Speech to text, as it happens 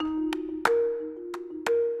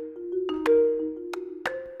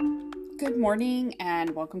Good morning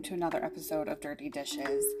and welcome to another episode of Dirty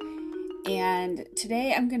Dishes. And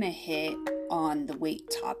today I'm going to hit on the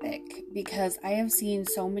weight topic because I have seen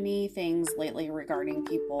so many things lately regarding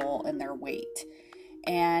people and their weight.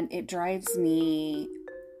 And it drives me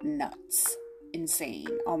nuts,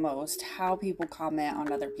 insane almost, how people comment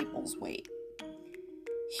on other people's weight.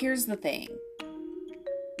 Here's the thing.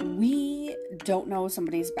 We don't know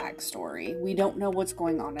somebody's backstory. We don't know what's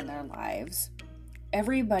going on in their lives.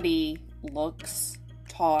 Everybody looks,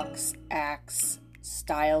 talks, acts,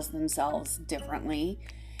 styles themselves differently.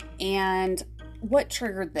 And what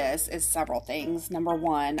triggered this is several things. Number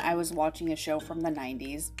one, I was watching a show from the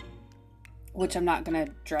 90s, which I'm not going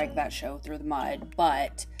to drag that show through the mud,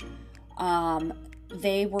 but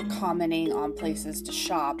they were commenting on places to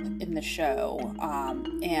shop in the show,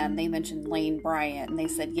 and they mentioned Lane Bryant, and they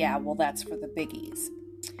said, yeah, well, that's for the biggies.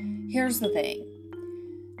 Here's the thing.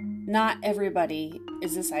 Not everybody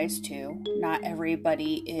is a size 2. Not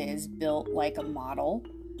everybody is built like a model.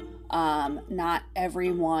 Not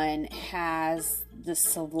everyone has the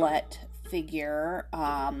silhouette figure.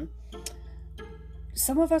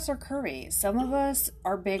 Some of us are curvy. Some of us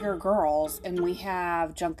are bigger girls and we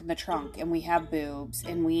have junk in the trunk and we have boobs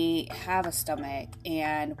and we have a stomach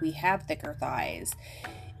and we have thicker thighs.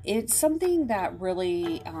 It's something that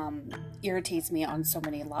really irritates me on so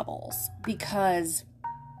many levels because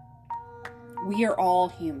we are all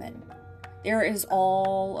human. There is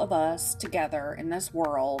all of us together in this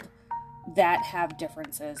world that have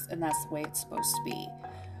differences, and that's the way it's supposed to be.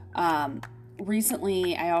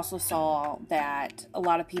 Recently, I also saw that a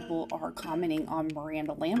lot of people are commenting on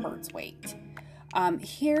Miranda Lambert's weight.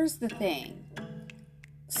 Here's the thing.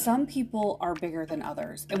 Some people are bigger than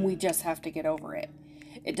others, and we just have to get over it.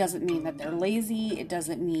 It doesn't mean that they're lazy. It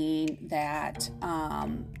doesn't mean that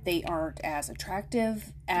they aren't as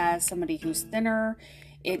attractive as somebody who's thinner.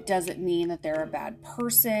 It doesn't mean that they're a bad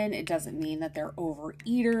person. It doesn't mean that they're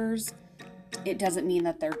overeaters. It doesn't mean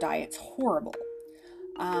that their diet's horrible.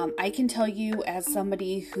 I can tell you as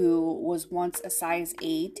somebody who was once a size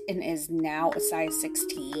 8 and is now a size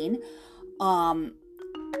 16,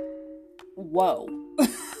 whoa.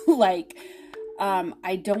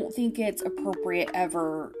 I don't think it's appropriate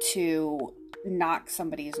ever to knock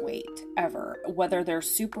somebody's weight, ever. Whether they're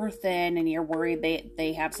super thin and you're worried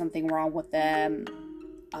they have something wrong with them,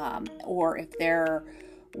 or if they're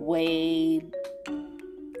way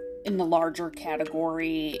in the larger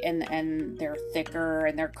category and they're thicker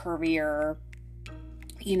and they're curvier.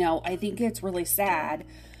 I think it's really sad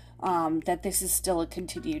that this is still a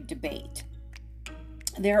continued debate.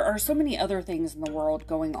 There are so many other things in the world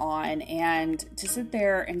going on, and to sit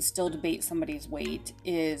there and still debate somebody's weight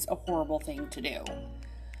is a horrible thing to do.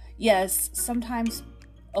 Yes, sometimes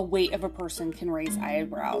a weight of a person can raise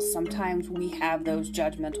eyebrows. Sometimes we have those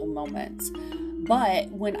judgmental moments.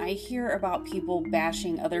 But when I hear about people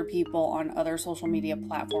bashing other people on other social media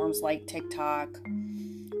platforms like TikTok,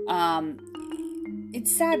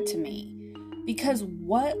 it's sad to me. Because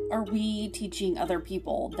what are we teaching other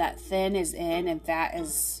people? That thin is in and fat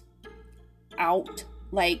is out?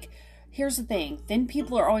 Here's the thing. Thin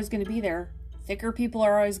people are always going to be there. Thicker people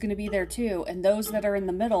are always going to be there too. And those that are in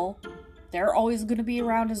the middle, they're always going to be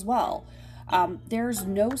around as well. There's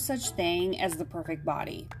no such thing as the perfect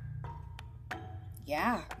body.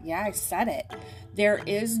 Yeah, I said it. There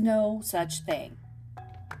is no such thing.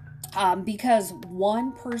 Because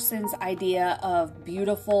one person's idea of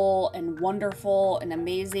beautiful and wonderful and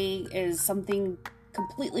amazing is something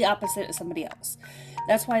completely opposite of somebody else.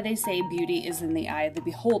 That's why they say beauty is in the eye of the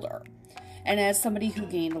beholder. And as somebody who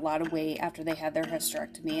gained a lot of weight after they had their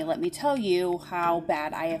hysterectomy, let me tell you how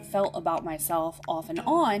bad I have felt about myself off and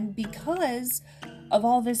on because of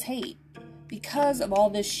all this hate. Because of all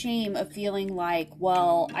this shame of feeling like,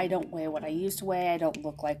 well, I don't weigh what I used to weigh. I don't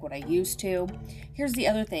look like what I used to. Here's the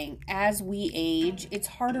other thing. As we age, it's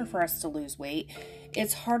harder for us to lose weight.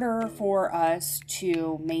 It's harder for us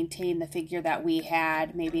to maintain the figure that we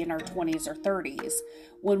had maybe in our 20s or 30s.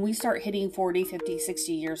 When we start hitting 40, 50,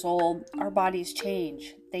 60 years old, our bodies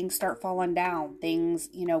change. Things start falling down. Things,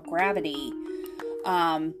 gravity.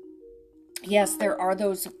 Yes, there are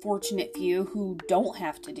those fortunate few who don't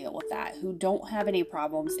have to deal with that, who don't have any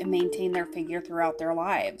problems and maintain their figure throughout their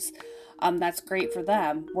lives. That's great for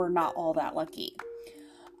them. We're not all that lucky.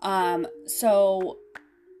 So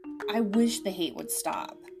I wish the hate would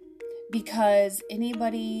stop, because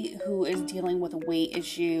anybody who is dealing with a weight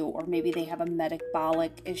issue, or maybe they have a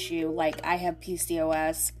metabolic issue, like I have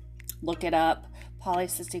PCOS, look it up,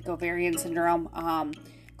 polycystic ovarian syndrome,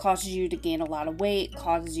 causes you to gain a lot of weight,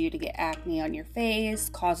 causes you to get acne on your face,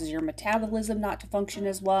 causes your metabolism not to function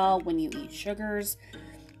as well when you eat sugars.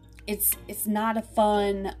 it's not a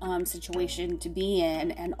fun situation to be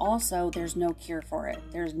in, and also there's no cure for it.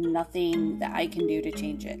 There's nothing that I can do to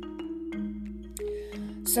change it.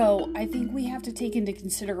 So I think we have to take into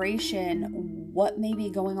consideration what may be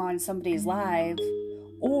going on in somebody's life,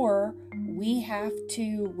 or we have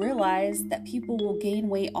to realize that people will gain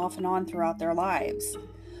weight off and on throughout their lives.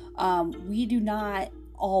 We do not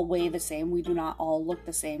all weigh the same. We do not all look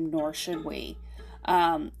the same, nor should we.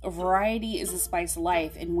 Variety is the spice of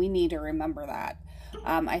life, and we need to remember that.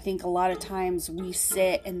 I think a lot of times we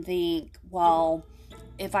sit and think, well,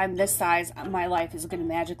 if I'm this size, my life is going to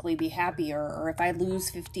magically be happier. Or if I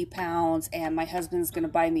lose 50 pounds and my husband's going to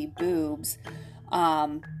buy me boobs,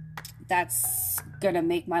 that's going to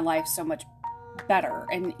make my life so much better.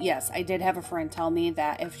 And yes, I did have a friend tell me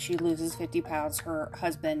that if she loses 50 pounds, her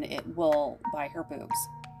husband will buy her boobs.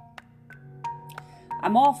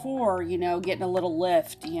 I'm all for, getting a little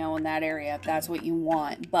lift, in that area if that's what you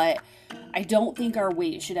want. But I don't think our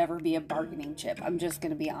weight should ever be a bargaining chip. I'm just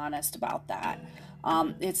going to be honest about that.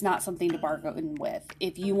 It's not something to bargain with.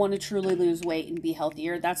 If you want to truly lose weight and be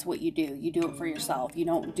healthier, that's what you do. You do it for yourself. You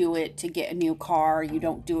don't do it to get a new car. You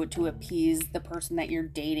don't do it to appease the person that you're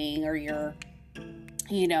dating or you're,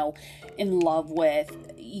 in love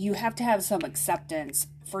with. You have to have some acceptance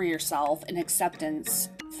for yourself and acceptance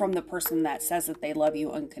from the person that says that they love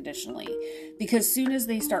you unconditionally. Because as soon as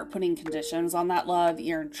they start putting conditions on that love,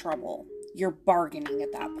 you're in trouble. You're bargaining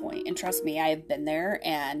at that point. And trust me, I have been there,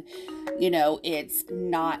 and, it's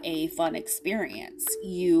not a fun experience.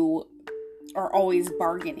 You are always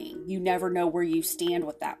bargaining. You never know where you stand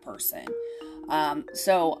with that person.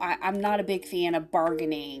 So I'm not a big fan of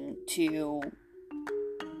bargaining to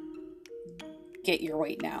get your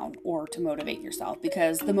weight down or to motivate yourself,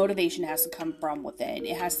 because the motivation has to come from within.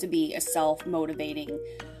 It has to be a self-motivating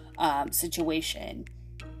situation.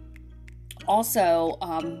 Also,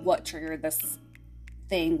 what triggered this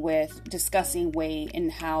thing with discussing weight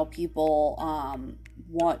and how people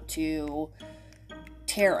want to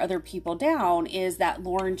tear other people down is that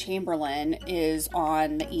Lauren Chamberlain is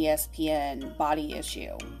on the ESPN Body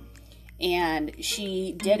Issue. And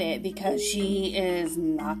she did it because she is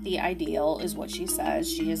not the ideal, is what she says.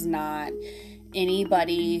 She is not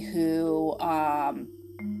anybody who,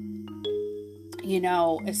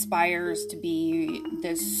 aspires to be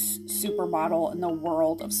this supermodel in the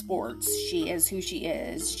world of sports. She is who she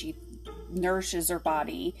is. She nourishes her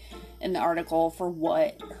body in the article for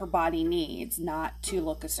what her body needs, not to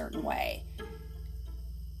look a certain way.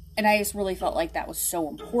 And I just really felt like that was so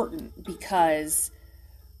important, because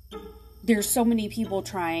there's so many people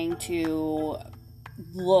trying to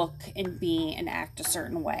look and be and act a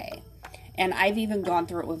certain way. And I've even gone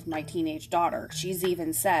through it with my teenage daughter. She's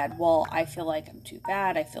even said, well, I feel like I'm too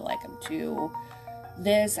fat. I feel like I'm too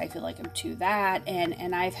this. I feel like I'm too that.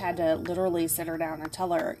 And I've had to literally sit her down and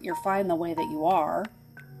tell her, you're fine the way that you are.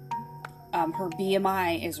 Her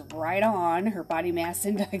BMI is right on. Her body mass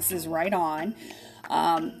index is right on.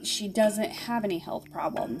 She doesn't have any health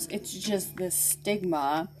problems. It's just this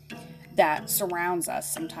stigma that surrounds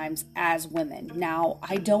us sometimes as women. Now,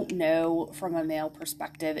 I don't know from a male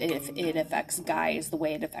perspective if it affects guys the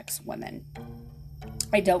way it affects women.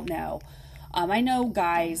 I don't know. I know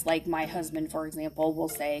guys like my husband, for example, will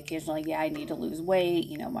say occasionally, yeah, I need to lose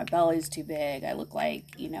weight. My belly's too big. I look like,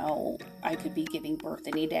 I could be giving birth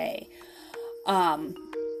any day.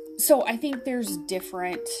 So I think there's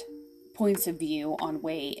different points of view on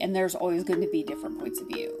weight, and there's always going to be different points of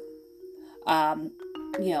view.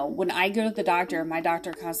 When I go to the doctor, my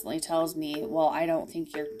doctor constantly tells me, well, I don't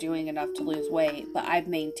think you're doing enough to lose weight, but I've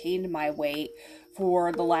maintained my weight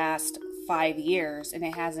for the last 5 years and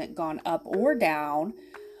it hasn't gone up or down.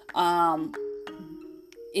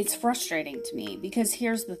 It's frustrating to me, because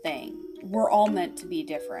here's the thing. We're all meant to be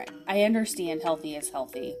different. I understand healthy is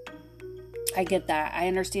healthy. I get that. I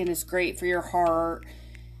understand it's great for your heart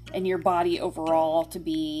and your body overall to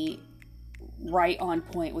be right on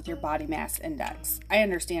point with your body mass index. I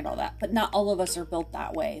understand all that, but not all of us are built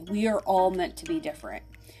that way. We are all meant to be different.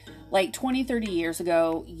 Like 20, 30 years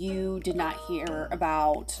ago, you did not hear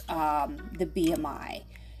about the BMI.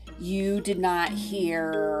 You did not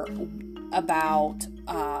hear about,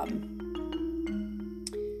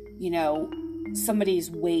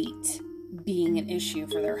 somebody's weight being an issue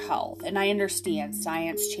for their health. And I understand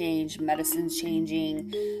science changed, medicine's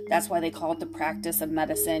changing. That's why they call it the practice of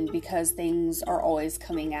medicine, because things are always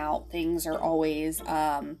coming out. Things are always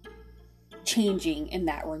changing in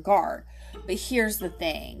that regard. But here's the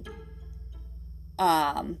thing.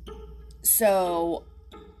 So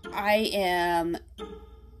I am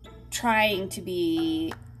trying to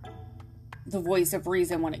be the voice of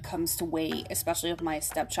reason when it comes to weight, especially with my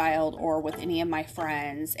stepchild or with any of my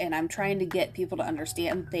friends. And I'm trying to get people to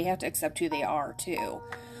understand they have to accept who they are too.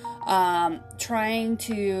 Trying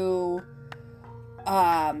to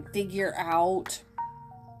figure out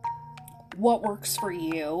what works for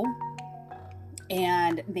you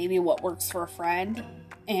and maybe what works for a friend.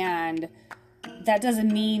 And that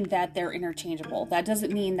doesn't mean that they're interchangeable. That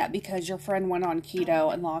doesn't mean that because your friend went on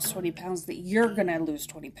keto and lost 20 pounds that you're going to lose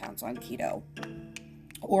 20 pounds on keto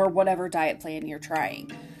or whatever diet plan you're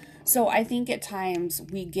trying. So I think at times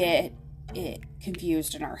we get it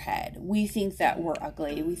confused in our head. We think that we're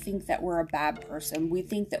ugly. We think that we're a bad person. We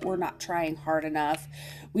think that we're not trying hard enough.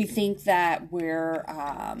 We think that we're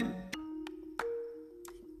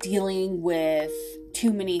dealing with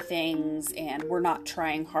too many things and we're not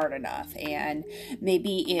trying hard enough. And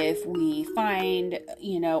maybe if we find,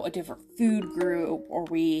 a different food group, or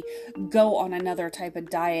we go on another type of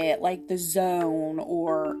diet like the Zone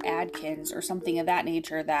or Atkins or something of that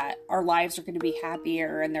nature, that our lives are going to be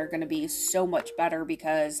happier and they're going to be so much better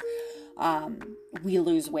because we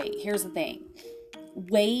lose weight. Here's the thing.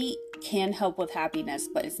 Weight can help with happiness,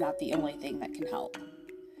 but it's not the only thing that can help.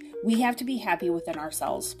 We have to be happy within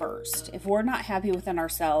ourselves first. If we're not happy within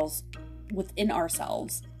ourselves,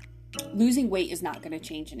 losing weight is not going to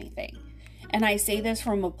change anything. And I say this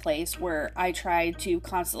from a place where I tried to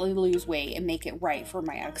constantly lose weight and make it right for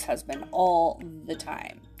my ex-husband all the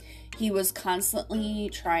time. He was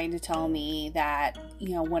constantly trying to tell me that,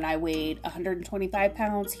 when I weighed 125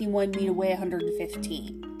 pounds, he wanted me to weigh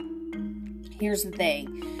 115. Here's the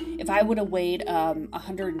thing. If I would have weighed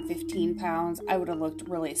 115 pounds, I would have looked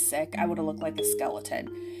really sick. I would have looked like a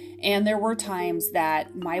skeleton. And there were times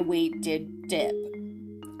that my weight did dip.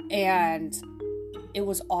 And it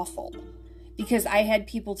was awful. Because I had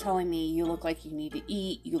people telling me, you look like you need to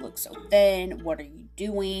eat. You look so thin. What are you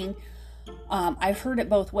doing? I've heard it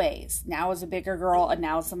both ways. Now as a bigger girl and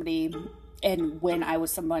now somebody, and when I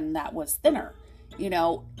was someone that was thinner,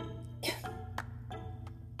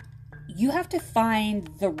 you have to find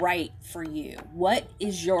the right for you. What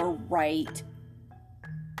is your right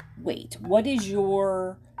weight? What is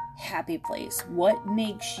your happy place? What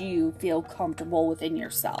makes you feel comfortable within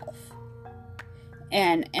yourself?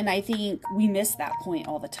 And I think we miss that point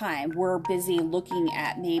all the time. We're busy looking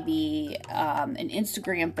at maybe an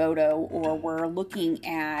Instagram photo, or we're looking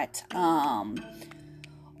at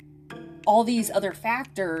all these other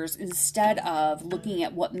factors instead of looking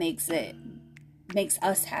at what makes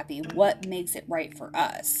us happy, what makes it right for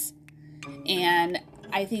us. And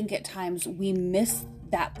I think at times we miss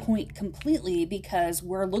that point completely because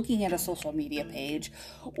we're looking at a social media page,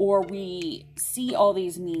 or we see all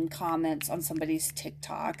these mean comments on somebody's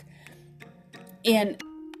TikTok, and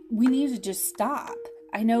we need to just stop.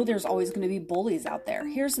 I know there's always going to be bullies out there.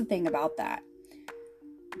 Here's the thing about that.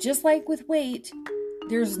 Just like with weight,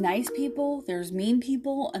 there's nice people, there's mean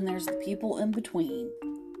people, and there's the people in between.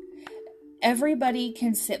 Everybody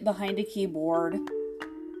can sit behind a keyboard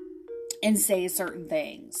and say certain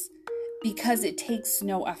things because it takes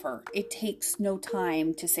no effort. It takes no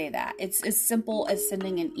time to say that. It's as simple as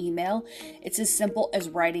sending an email. It's as simple as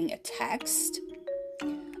writing a text.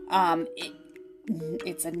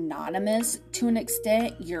 It's anonymous to an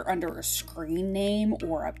extent. You're under a screen name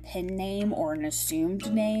or a pen name or an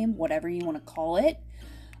assumed name, whatever you want to call it.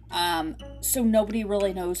 So nobody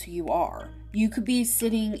really knows who you are. You could be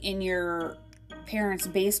sitting in your parents'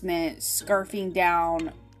 basement scarfing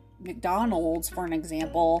down McDonald's, for an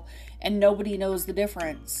example, and nobody knows the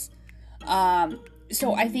difference.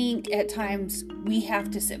 So I think at times we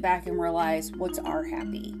have to sit back and realize what's our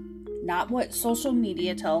happy. Not what social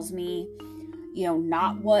media tells me,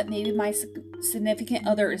 not what maybe my significant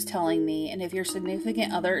other is telling me. And if your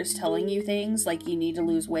significant other is telling you things like you need to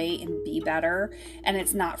lose weight and be better, and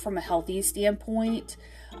it's not from a healthy standpoint,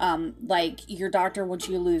 like your doctor wants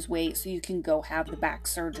you to lose weight so you can go have the back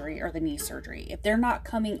surgery or the knee surgery. If they're not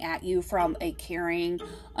coming at you from a caring,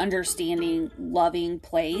 understanding, loving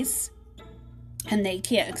place, and they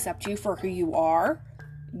can't accept you for who you are,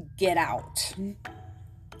 get out.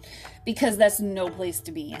 Because that's no place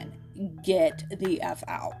to be in. Get the F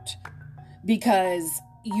out. Because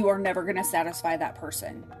you are never going to satisfy that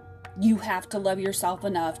person. You have to love yourself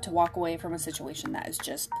enough to walk away from a situation that is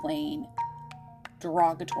just plain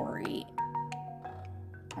derogatory.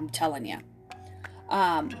 I'm telling you.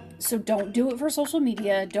 So don't do it for social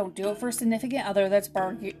media. Don't do it for a significant other that's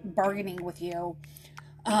bargaining with you.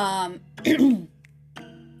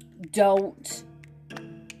 Don't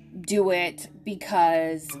do it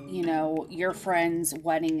because, your friend's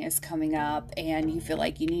wedding is coming up and you feel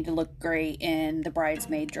like you need to look great in the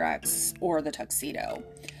bridesmaid dress or the tuxedo.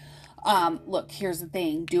 Look, here's the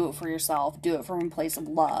thing. Do it for yourself. Do it from a place of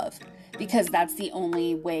love, because that's the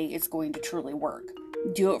only way it's going to truly work.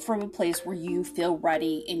 Do it from a place where you feel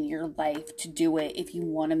ready in your life to do it. If you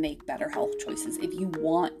want to make better health choices, if you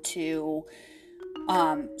want to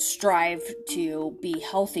strive to be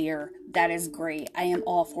healthier, that is great. I am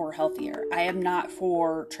all for healthier. I am not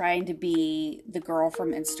for trying to be the girl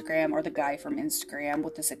from Instagram or the guy from Instagram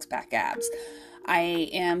with the 6-pack abs. I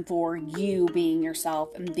am for you being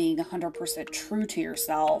yourself and being 100% true to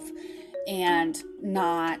yourself, and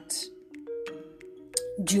not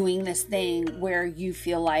doing this thing where you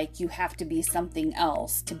feel like you have to be something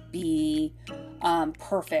else to be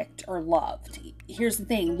perfect or loved. Here's the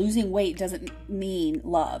thing. Losing weight doesn't mean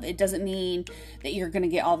love. It doesn't mean that you're going to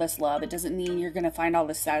get all this love. It doesn't mean you're going to find all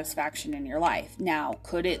this satisfaction in your life. Now,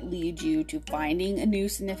 could it lead you to finding a new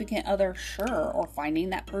significant other? Sure. Or finding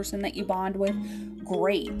that person that you bond with?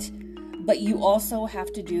 Great. But you also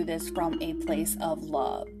have to do this from a place of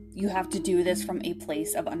love. You have to do this from a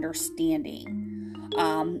place of understanding.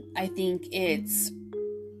 I think it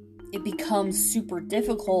becomes super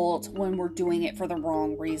difficult when we're doing it for the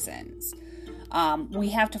wrong reasons. We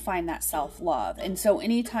have to find that self-love. And so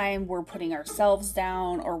anytime we're putting ourselves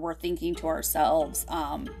down, or we're thinking to ourselves,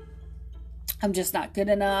 I'm just not good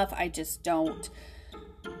enough, I just don't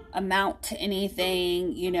amount to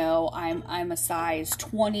anything, I'm a size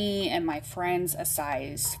 20 and my friend's a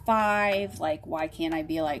size 5, like, why can't I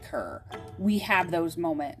be like her? We have those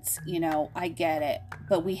moments, I get it,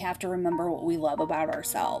 but we have to remember what we love about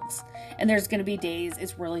ourselves. And there's going to be days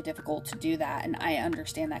it's really difficult to do that, and I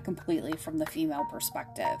understand that completely from the female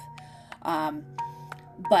perspective.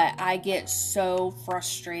 But I get so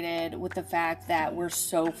frustrated with the fact that we're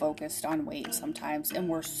so focused on weight sometimes, and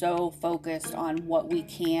we're so focused on what we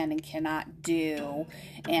can and cannot do,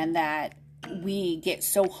 and that we get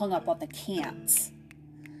so hung up on the can'ts.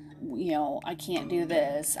 I can't do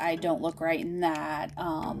this. I don't look right in that.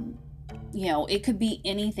 It could be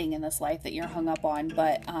anything in this life that you're hung up on,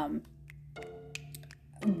 but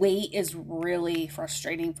weight is really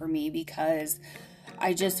frustrating for me, because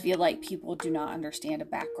I just feel like people do not understand a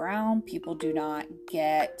background. People do not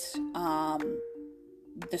get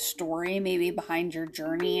the story maybe behind your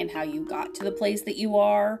journey and how you got to the place that you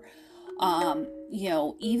are.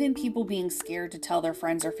 Even people being scared to tell their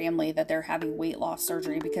friends or family that they're having weight loss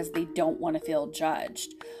surgery because they don't want to feel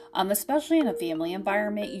judged. Especially in a family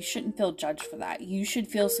environment, you shouldn't feel judged for that. You should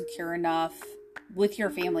feel secure enough with your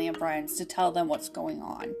family and friends to tell them what's going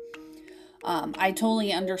on. I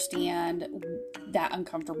totally understand that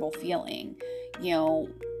uncomfortable feeling.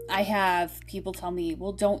 I have people tell me,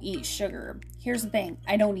 well, don't eat sugar. Here's the thing.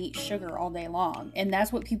 I don't eat sugar all day long. And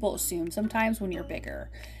that's what people assume sometimes when you're bigger,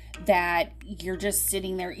 that you're just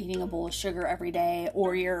sitting there eating a bowl of sugar every day,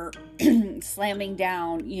 or you're slamming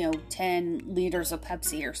down, 10 liters of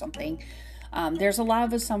Pepsi or something. There's a lot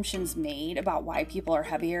of assumptions made about why people are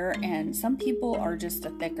heavier, and some people are just a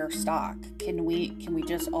thicker stock. Can we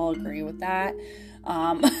just all agree with that?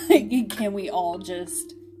 Can we all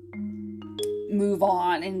just move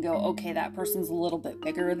on and go, okay, that person's a little bit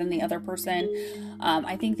bigger than the other person?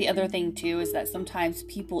 I think the other thing too is that sometimes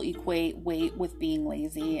people equate weight with being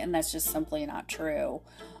lazy, and that's just simply not true.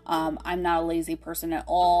 I'm not a lazy person at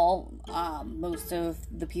all. Most of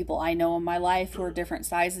the people I know in my life who are different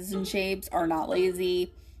sizes and shapes are not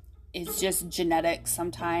lazy. It's just genetics.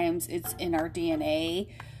 Sometimes it's in our DNA.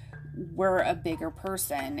 We're a bigger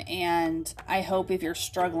person. And I hope if you're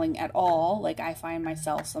struggling at all, like I find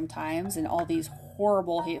myself sometimes in all these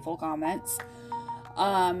horrible, hateful comments,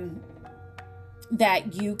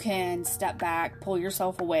 that you can step back, pull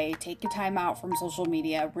yourself away, take a time out from social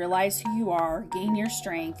media, realize who you are, gain your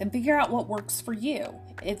strength, and figure out what works for you.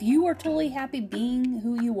 If you are totally happy being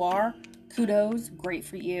who you are, kudos, great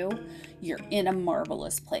for you. You're in a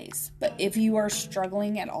marvelous place. But if you are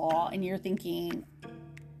struggling at all and you're thinking,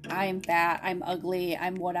 I'm fat, I'm ugly,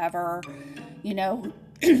 I'm whatever,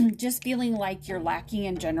 just feeling like you're lacking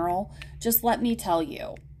in general, just let me tell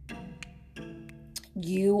you,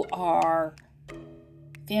 you are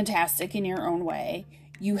fantastic in your own way.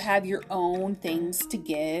 You have your own things to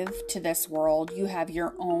give to this world. You have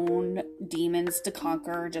your own demons to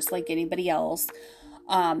conquer, just like anybody else.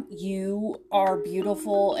 You are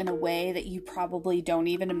beautiful in a way that you probably don't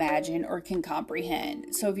even imagine or can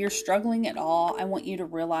comprehend. So if you're struggling at all, I want you to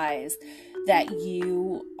realize that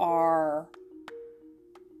you are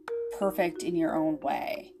perfect in your own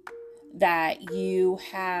way, that you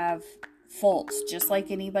have faults just like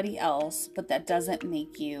anybody else, but that doesn't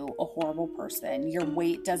make you a horrible person. Your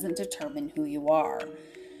weight doesn't determine who you are.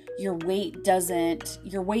 Your weight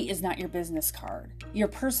is not your business card. Your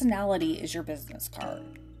personality is your business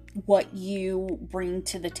card. What you bring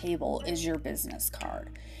to the table is your business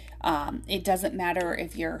card. It doesn't matter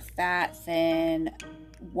if you're fat, thin,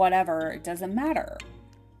 whatever, it doesn't matter.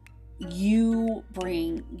 You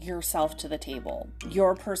bring yourself to the table,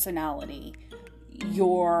 your personality,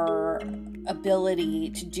 your ability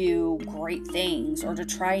to do great things or to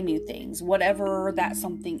try new things, whatever that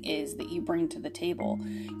something is that you bring to the table.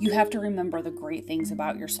 You have to remember the great things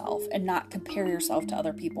about yourself and not compare yourself to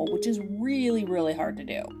other people, which is really, really hard to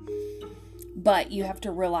do. But you have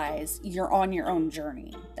to realize you're on your own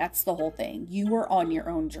journey. That's the whole thing. You are on your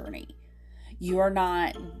own journey. You are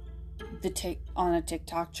not on a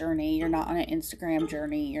TikTok journey. You're not on an Instagram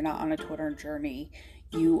journey. You're not on a Twitter journey.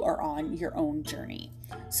 You are on your own journey.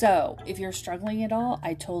 So if you're struggling at all,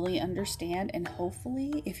 I totally understand. And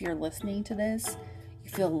hopefully, if you're listening to this,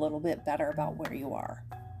 you feel a little bit better about where you are.